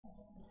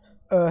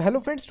Hello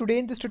friends, today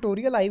in this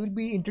tutorial I will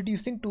be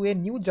introducing to a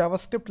new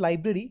JavaScript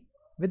library.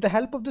 With the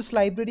help of this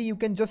library you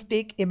can just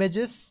take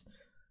images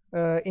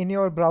in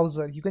your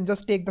browser. You can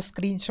just take the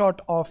screenshot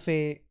of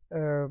a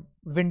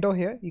window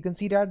here. You can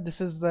see that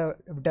this is the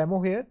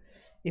demo here.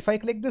 If I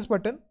click this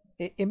button,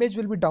 an image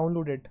will be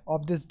downloaded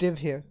of this div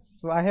here.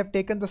 So I have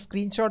taken the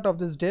screenshot of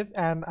this div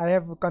and I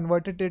have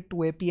converted it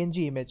to a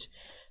PNG image.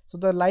 So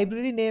the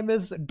library name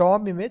is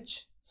DOM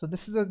image. So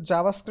this is a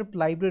JavaScript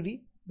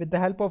library. With the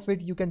help of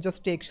it you can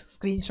just take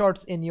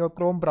screenshots in your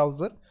Chrome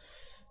browser.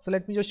 So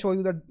let me just show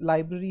you the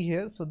library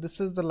here. So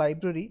this is the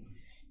library.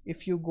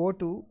 If you go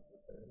to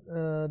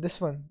this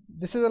one,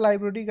 this is a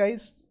library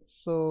guys.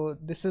 So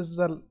this is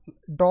the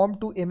DOM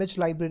to image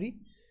library.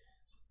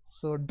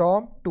 So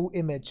DOM to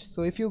image.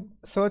 So if you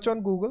search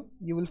on Google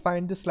you will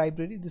find this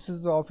library. This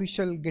is the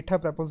official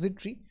GitHub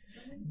repository.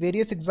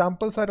 Various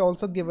examples are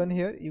also given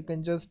here. You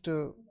can just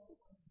use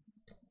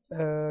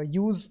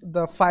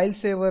the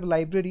filesaver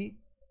library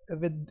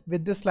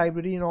with this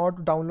library in order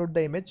to download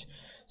the image.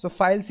 So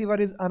filesaver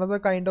is another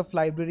kind of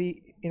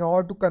library in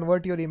order to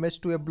convert your image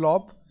to a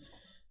blob.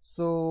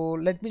 So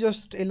let me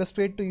just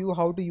illustrate to you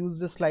how to use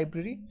this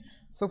library.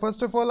 So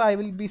first of all I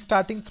will be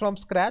starting from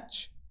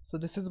scratch. So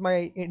this is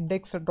my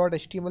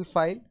index.html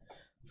file.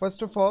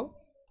 First of all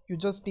you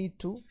just need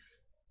to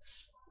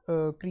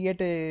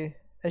create a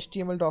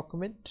HTML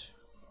document.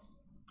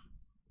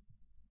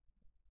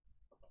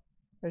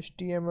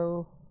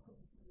 HTML,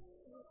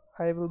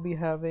 I will be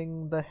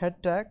having the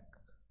head tag.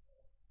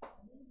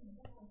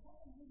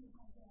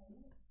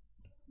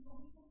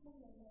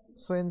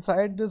 So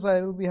inside this I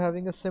will be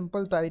having a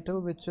simple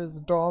title which is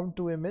DOM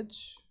to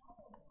image.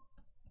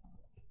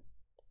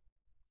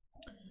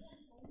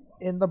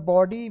 In the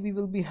body we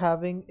will be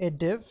having a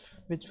div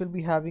which will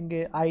be having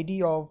a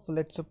ID of,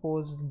 let's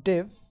suppose,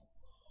 div,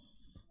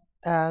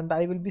 and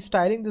I will be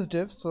styling this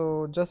div.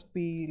 So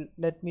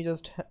let me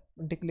just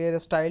declare a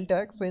style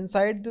tag. So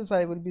inside this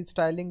I will be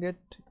styling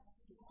it,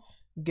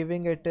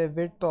 giving it a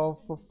width of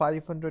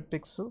 500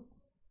 pixel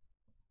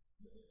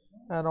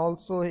and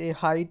also a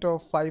height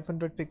of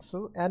 500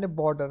 pixel and a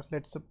border,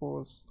 let's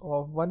suppose,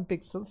 of 1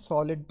 pixel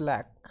solid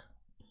black,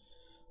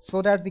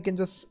 so that we can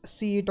just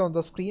see it on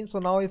the screen. So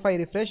now if I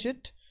refresh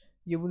it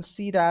you will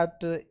see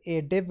that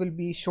a div will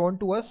be shown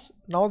to us.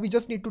 Now we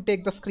just need to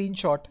take the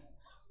screenshot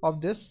of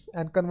this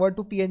and convert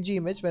to PNG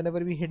image whenever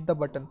we hit the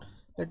button.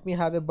 Let me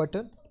have a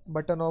button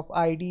of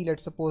ID,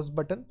 let's suppose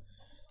button.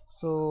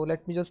 So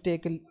let me just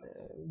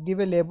give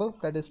a label,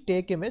 that is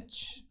take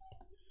image.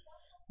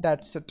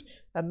 That's it.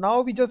 And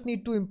now we just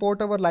need to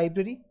import our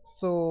library.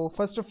 So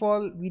first of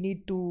all we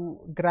need to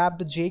grab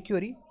the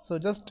jQuery. So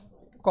just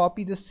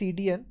copy this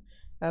CDN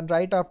and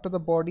right after the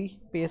body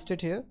paste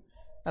it here.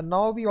 And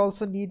now we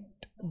also need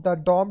the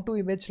DOM to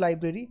image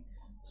library.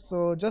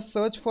 So just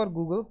search for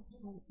Google,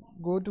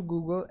 go to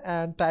Google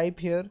and type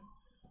here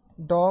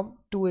DOM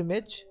to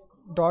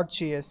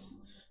image.js.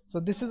 So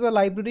this is a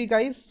library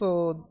guys.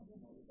 So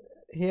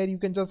here you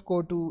can just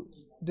go to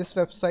this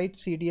website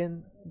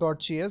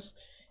cdn.js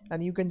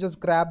and you can just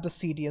grab the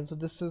CDN. So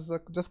this is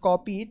just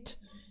copy it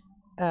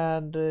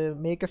and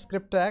make a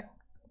script tag,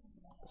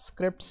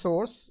 script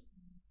source,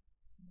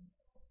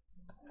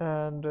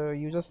 and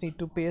you just need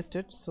to paste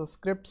it. So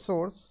script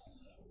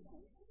source,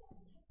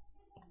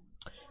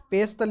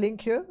 paste the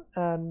link here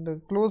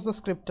and close the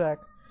script tag.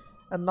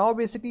 And now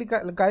basically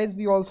guys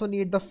we also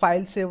need the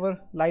filesaver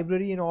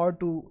library in order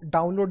to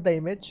download the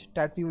image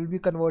that we will be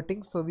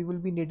converting. So we will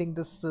be needing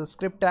this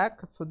script tag.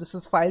 So this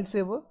is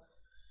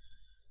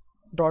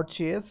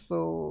filesaver.js.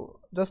 So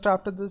just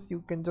after this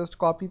you can just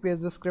copy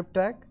paste the script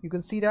tag. You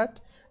can see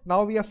that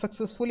now we have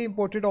successfully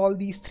imported all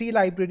these three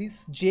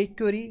libraries,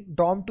 jQuery,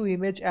 DOM to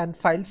image and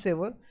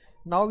filesaver.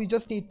 Now we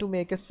just need to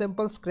make a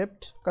simple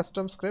script,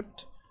 custom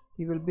script.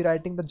 We will be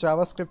writing the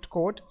JavaScript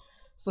code.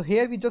 So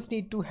here we just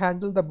need to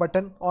handle the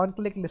button on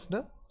click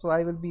listener. So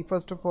I will be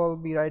first of all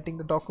be writing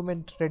the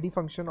document ready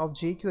function of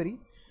jQuery.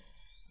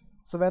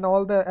 So when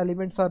all the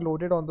elements are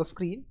loaded on the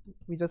screen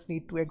we just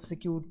need to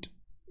execute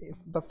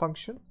the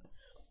function,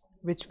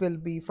 which will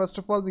be, first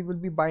of all we will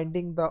be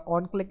binding the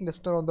on click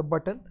listener on the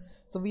button.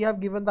 So we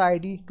have given the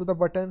ID to the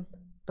button,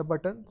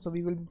 so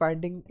we will be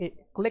binding a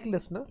click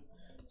listener.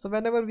 So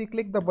whenever we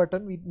click the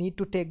button we need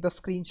to take the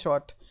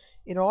screenshot.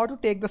 In order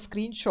to take the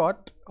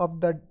screenshot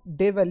of the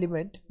div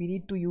element we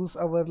need to use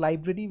our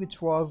library which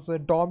was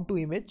DOM to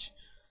image.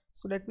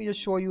 So let me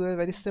just show you a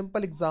very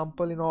simple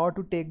example in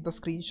order to take the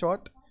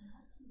screenshot.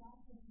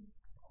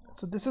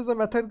 So this is a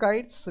method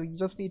guide. So you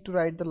just need to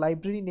write the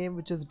library name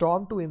which is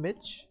DOM to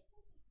image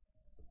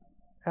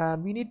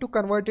and we need to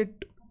convert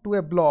it to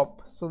a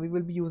blob. So we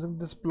will be using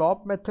this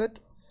blob method.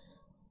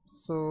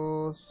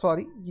 So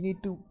sorry, you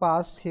need to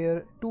pass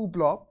here to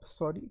blob.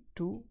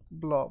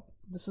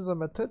 This is a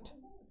method.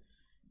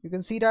 You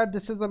can see that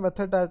this is a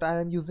method that I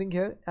am using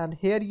here, and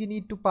here you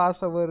need to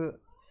pass our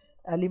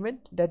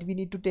element that we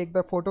need to take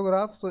the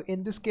photograph. So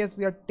in this case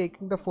we are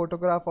taking the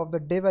photograph of the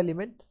div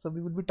element. So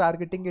we will be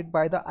targeting it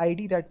by the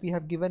ID that we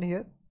have given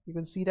here. You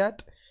can see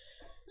that.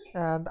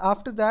 And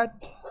after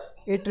that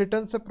it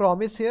returns a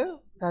promise here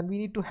and we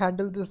need to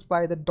handle this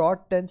by the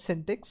 .then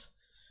syntax.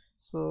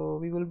 So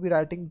we will be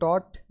writing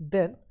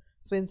 .then.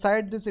 So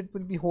inside this it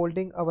will be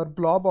holding our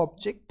blob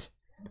object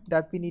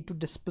that we need to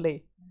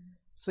display.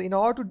 So in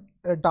order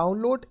to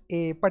download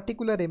a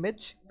particular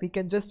image, we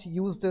can just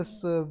use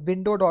this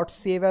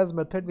window.saveas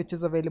method, which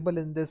is available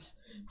in this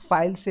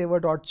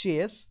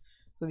filesaver.js.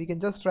 So we can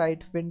just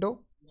write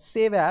window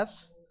save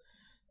as.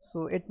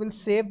 So it will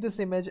save this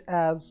image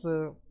as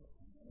a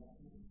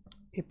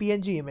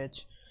PNG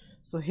image.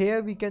 So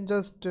here we can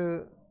just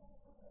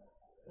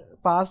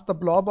pass the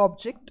blob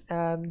object,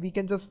 and we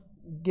can just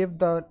give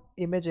the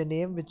image a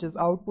name, which is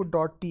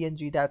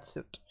output.png. That's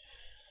it.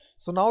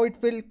 So now it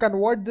will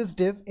convert this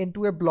div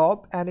into a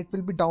blob, and it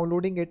will be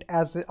downloading it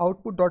as a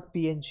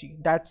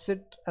output.png. That's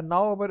it. And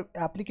now our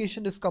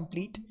application is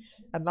complete.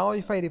 And now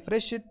if I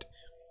refresh it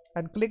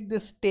and click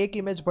this take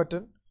image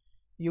button,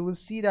 you will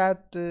see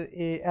that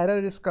a error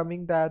is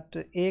coming that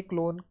a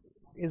clone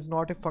is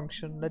not a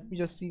function. Let me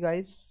just see,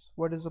 guys,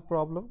 what is the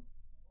problem.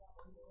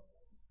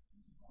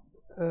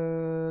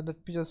 Let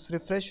me just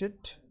refresh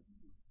it.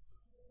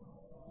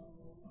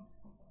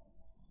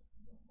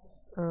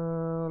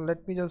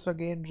 Let me just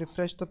again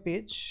refresh the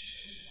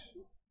page,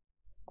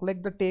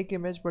 click the take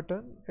image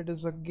button. It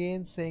is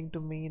again saying to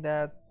me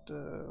that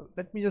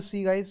let me just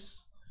see,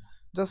 guys,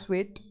 just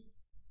wait.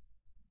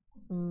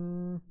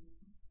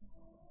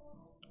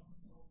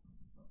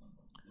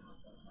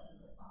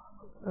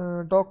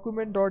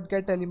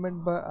 Document.get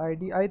element by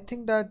id. I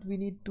think that we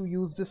need to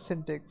use this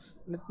syntax.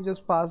 Let me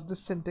just pass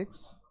this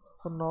syntax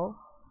for now.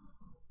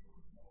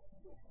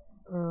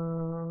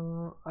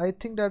 I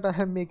think that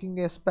I am making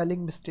a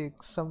spelling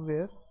mistake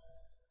somewhere,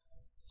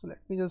 so let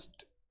me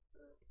just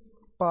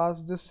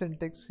pass this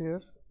syntax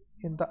here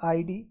in the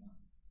id.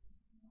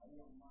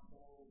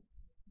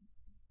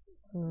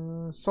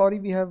 Sorry,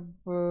 we have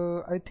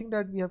I think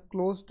that we have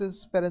closed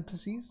this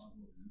parentheses.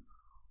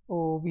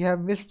 Oh, we have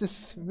missed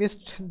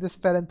this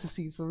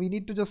parentheses, so we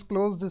need to just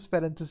close this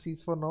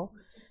parentheses for now,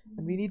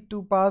 and we need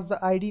to pass the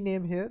id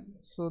name here.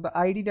 So the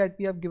id that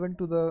we have given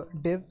to the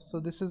div, so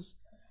this is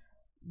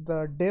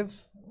the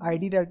div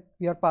id that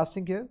we are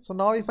passing here. So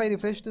now if I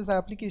refresh this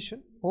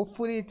application,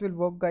 hopefully it will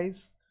work,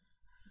 guys.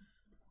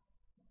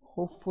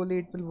 Hopefully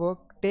it will work.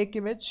 Take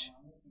image,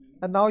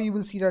 and now you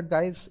will see that,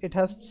 guys, it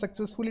has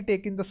successfully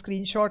taken the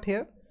screenshot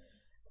here.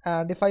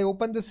 And if I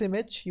open this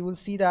image, you will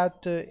see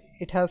that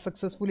it has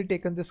successfully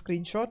taken the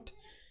screenshot.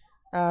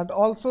 And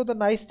also the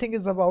nice thing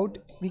is about,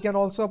 we can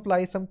also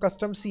apply some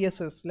custom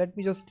css. Let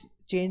me just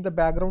change the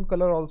background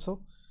color also.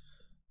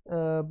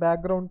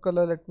 Background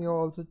color, let me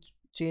also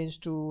change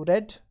to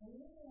red.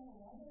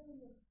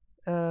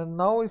 And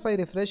now if I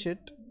refresh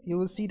it, you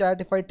will see that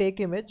if I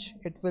take image,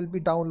 it will be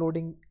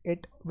downloading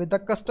it with the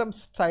custom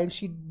style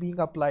sheet being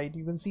applied.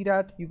 You can see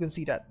that, you can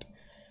see that.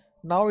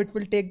 Now it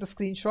will take the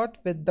screenshot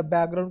with the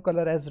background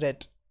color as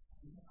red.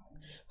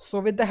 So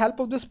with the help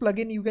of this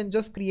plugin, you can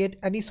just create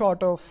any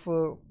sort of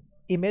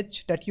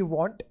image that you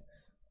want.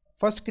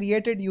 First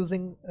created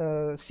using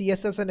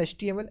CSS and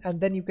HTML, and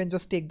then you can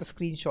just take the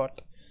screenshot.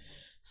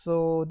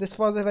 So this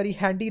was a very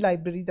handy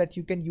library that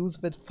you can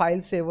use with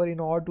FileSaver in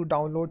order to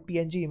download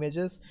PNG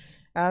images.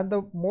 And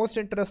the most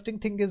interesting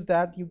thing is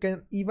that you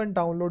can even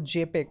download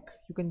JPEG.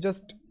 You can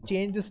just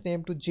change this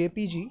name to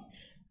JPG,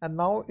 and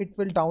now it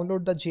will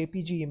download the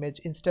JPG image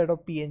instead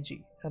of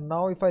PNG. And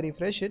now if I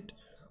refresh it,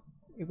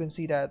 you can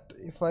see that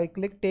if I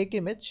click take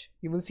image,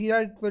 you will see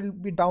that it will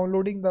be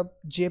downloading the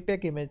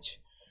JPEG image,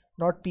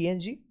 not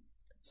PNG.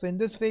 So in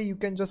this way you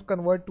can just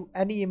convert to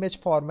any image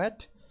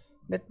format.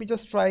 Let me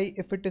just try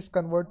if it is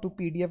convert to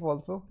PDF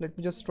also. Let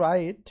me just try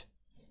it.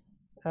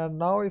 And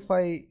now if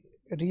I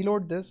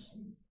reload this,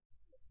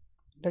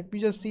 let me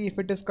just see if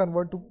it is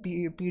convert to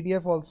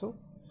PDF also.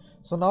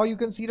 So now you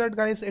can see that,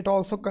 guys, it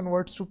also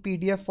converts to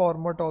PDF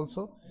format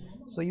also.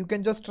 So you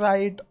can just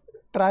try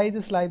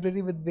this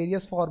library with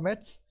various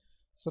formats.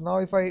 So now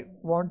if I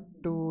want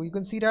to, you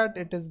can see that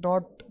it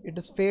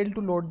is failed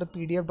to load the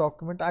PDF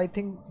document. I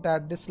think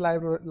that this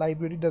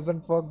library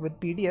doesn't work with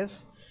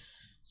PDF.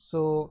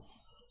 So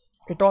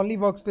it only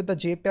works with the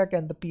JPEG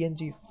and the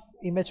PNG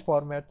image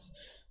formats.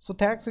 So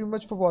thanks very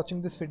much for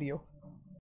watching this video.